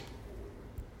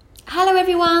Hello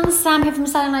everyone, Sam here from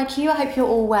Salon IQ. I hope you're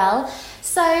all well.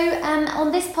 So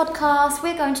on this podcast,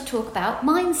 we're going to talk about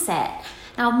mindset.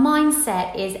 Now,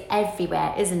 mindset is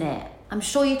everywhere, isn't it? I'm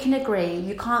sure you can agree.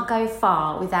 You can't go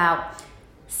far without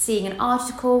seeing an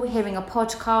article, hearing a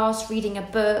podcast, reading a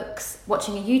book,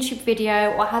 watching a YouTube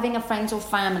video, or having a friend or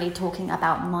family talking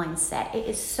about mindset. It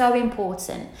is so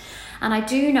important. And I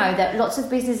do know that lots of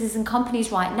businesses and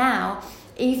companies right now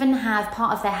even have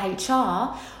part of their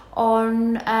HR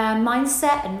on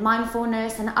mindset and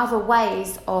mindfulness and other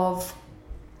ways of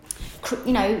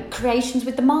creations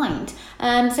with the mind.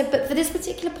 But for this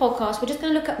particular podcast, we're just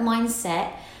going to look at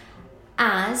mindset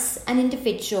as an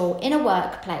individual in a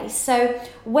workplace. So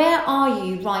where are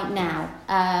you right now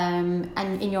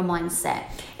and in your mindset?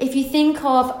 If you think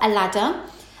of a ladder,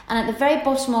 and at the very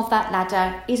bottom of that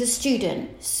ladder is a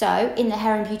student. So in the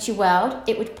hair and beauty world,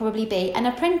 it would probably be an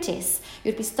apprentice.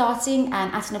 You'd be starting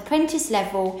at an apprentice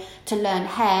level to learn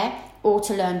hair or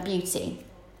to learn beauty.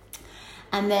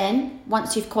 And then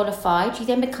once you've qualified, you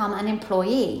then become an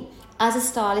employee as a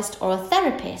stylist or a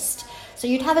therapist. So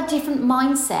you'd have a different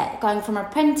mindset going from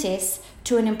apprentice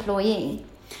to an employee.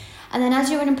 And then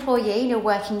as you're an employee, you're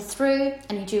working through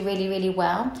and you do really, really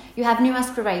well. You have new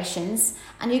aspirations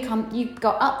and you go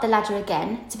up the ladder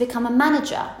again to become a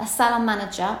manager, a salon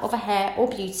manager of a hair or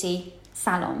beauty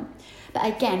salon. But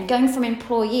again, going from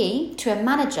employee to a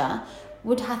manager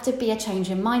would have to be a change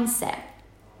in mindset.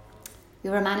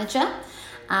 You're a manager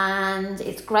and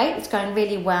it's great, it's going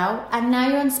really well. And now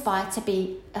you're inspired to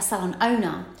be a salon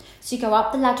owner. So you go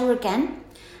up the ladder again.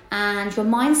 And your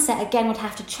mindset again would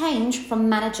have to change from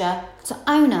manager to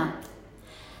owner.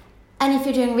 And if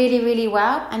you're doing really, really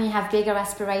well and you have bigger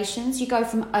aspirations, you go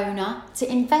from owner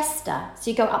to investor. So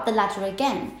you go up the ladder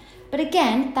again. But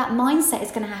again, that mindset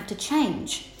is going to have to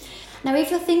change. Now,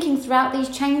 if you're thinking throughout these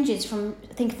changes from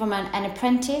an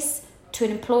apprentice to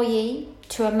an employee,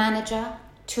 to a manager,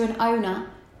 to an owner,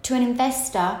 to an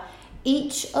investor,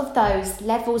 each of those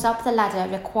levels up the ladder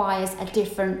requires a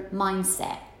different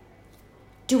mindset.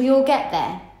 Do we all get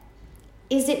there?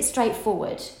 Is it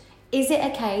straightforward? Is it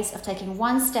a case of taking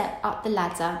one step up the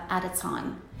ladder at a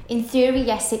time? In theory,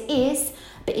 yes, it is.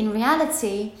 But in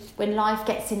reality, when life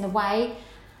gets in the way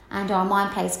and our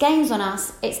mind plays games on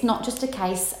us, it's not just a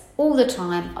case all the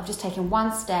time of just taking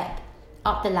one step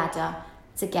up the ladder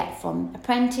to get from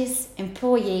apprentice,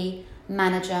 employee,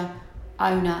 manager,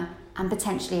 owner, and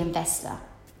potentially investor.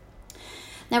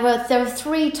 Now, there are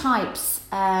three types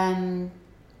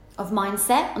of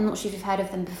mindset. I'm not sure if you've heard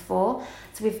of them before.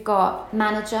 So we've got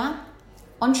manager,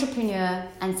 entrepreneur,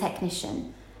 and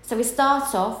technician. So we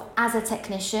start off as a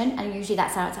technician, and usually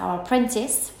that's at our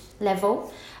apprentice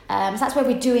level. So that's where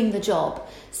we're doing the job.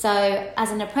 So as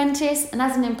an apprentice and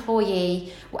as an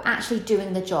employee, we're actually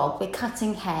doing the job. We're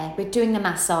cutting hair, we're doing the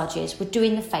massages, we're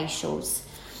doing the facials.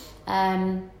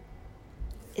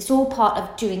 It's all part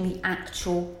of doing the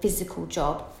actual physical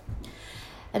job.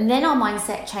 And then our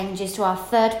mindset changes to our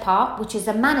third part, which is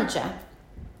a manager.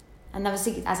 And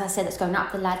obviously, as I said, it's going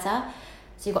up the ladder.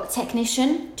 So you've got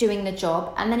technician doing the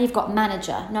job, and then you've got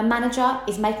manager. Now, manager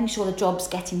is making sure the job's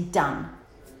getting done.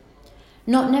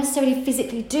 Not necessarily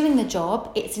physically doing the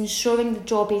job, it's ensuring the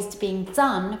job is being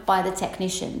done by the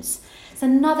technicians. It's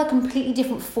another completely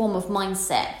different form of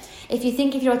mindset. If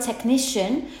you're a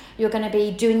technician, you're going to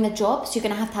be doing the job, so you're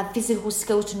going to have physical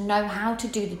skills to know how to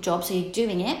do the job, so you're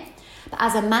doing it. But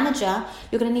as a manager,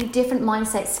 you're going to need different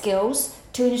mindset skills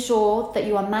to ensure that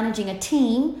you are managing a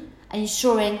team and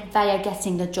ensuring they are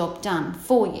getting the job done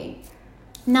for you.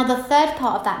 Now, the third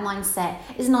part of that mindset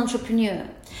is an entrepreneur.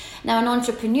 Now, an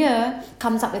entrepreneur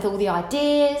comes up with all the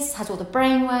ideas, has all the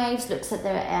brainwaves, looks at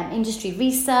the industry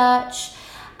research.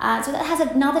 So that has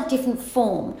another different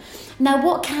form. Now,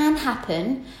 what can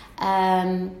happen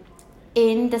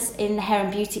in the hair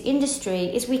and beauty industry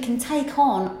is we can take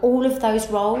on all of those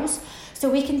roles. So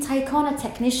we can take on a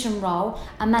technician role,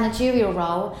 a managerial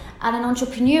role, and an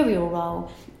entrepreneurial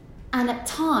role. And at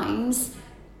times,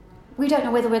 we don't know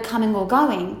whether we're coming or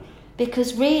going,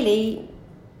 because really,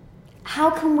 how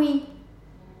can we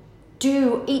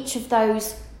do each of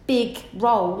those big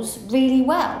roles really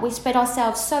well? We spread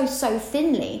ourselves so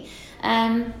thinly.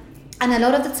 And a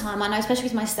lot of the time, I know, especially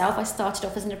with myself, I started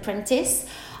off as an apprentice.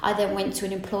 I then went to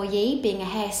an employee, being a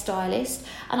hairstylist,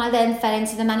 and I then fell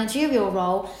into the managerial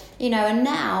role, and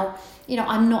now,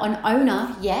 I'm not an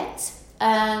owner yet, but,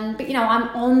 I'm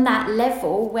on that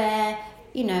level where,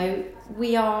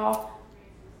 we are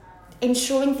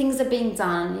ensuring things are being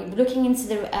done, looking into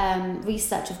the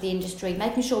research of the industry,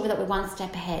 making sure that we're one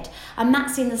step ahead. And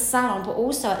that's in the salon, but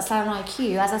also at Salon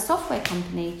IQ as a software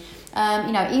company,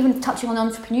 even touching on the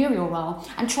entrepreneurial role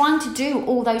and trying to do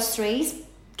all those threes,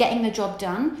 getting the job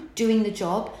done, doing the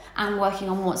job, and working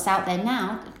on what's out there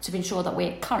now to ensure that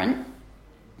we're current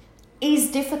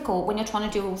is difficult when you're trying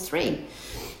to do all three.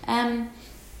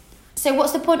 So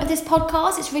what's the point of this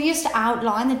podcast? It's really just to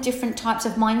outline the different types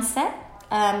of mindset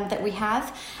that we have,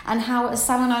 and how as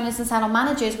salon owners and salon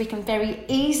managers we can very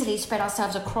easily spread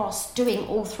ourselves across doing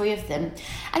all three of them.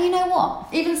 And you know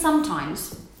what, even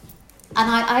sometimes, and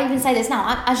I even say this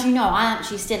now, as you know, I'm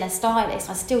actually still a stylist,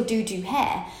 I still do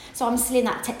hair, so I'm still in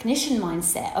that technician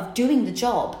mindset of doing the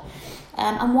job.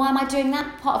 And why am I doing that?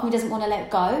 Part of me doesn't want to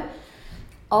let go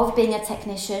of being a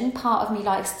technician. Part of me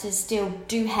likes to still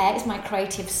do hair. It's my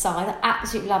creative side. I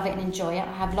absolutely love it and enjoy it.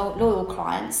 I have loyal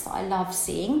clients that I love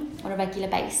seeing on a regular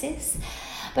basis.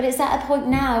 But it's at a point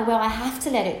now where I have to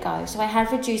let it go. So I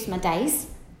have reduced my days.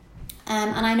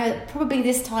 And I know that probably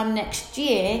this time next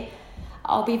year,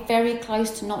 I'll be very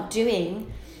close to not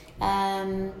doing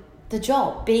the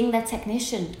job, being the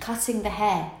technician, cutting the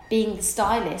hair, being the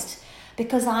stylist,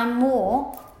 because I'm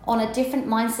more on a different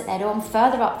mindset ladder. I'm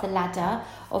further up the ladder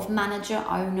of manager,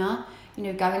 owner,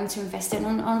 going to invest in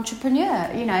an entrepreneur,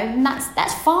 and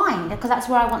that's fine, because that's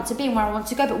where I want to be and where I want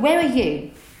to go. But where are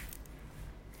you?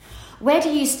 Where do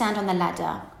you stand on the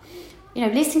ladder?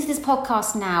 Listening to this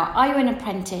podcast now, are you an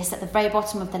apprentice at the very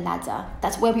bottom of the ladder?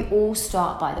 That's where we all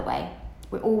start, by the way.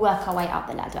 We all work our way up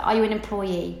the ladder. Are you an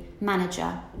employee,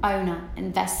 manager, owner,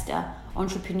 investor,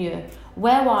 entrepreneur?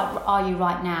 Where are you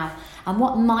right now? And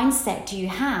what mindset do you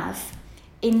have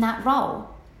in that role?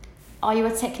 Are you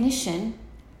a technician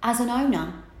as an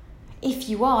owner? If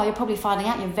you are, you're probably finding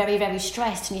out you're very, very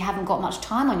stressed and you haven't got much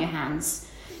time on your hands,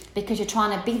 because you're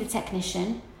trying to be the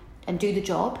technician and do the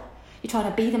job. You're trying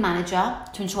to be the manager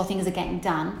to ensure things are getting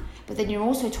done, but then you're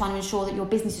also trying to ensure that your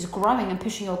business is growing and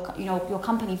pushing your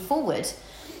company forward.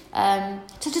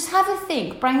 So just have a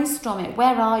think, brainstorm it.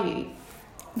 Where are you?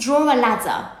 Draw a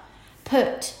ladder.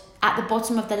 Put at the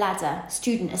bottom of the ladder,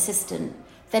 student, assistant.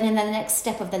 Then in the next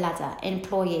step of the ladder,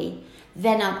 employee.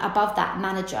 Then above that,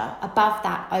 manager. Above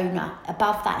that, owner.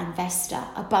 Above that, investor.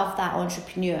 Above that,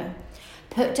 entrepreneur.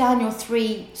 Put down your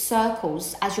 3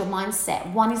 circles as your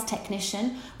mindset. 1 is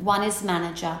technician, 1 is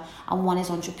manager, and 1 is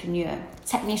entrepreneur.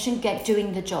 Technician,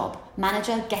 doing the job.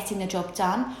 Manager, getting the job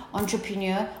done.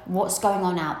 Entrepreneur, what's going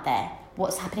on out there?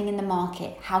 What's happening in the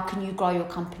market? How can you grow your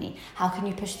company? How can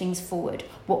you push things forward?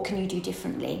 What can you do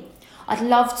differently? I'd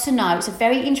love to know. It's a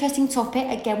very interesting topic.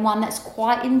 Again, one that's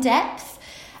quite in depth,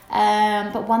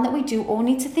 but one that we do all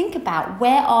need to think about.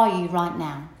 Where are you right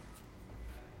now?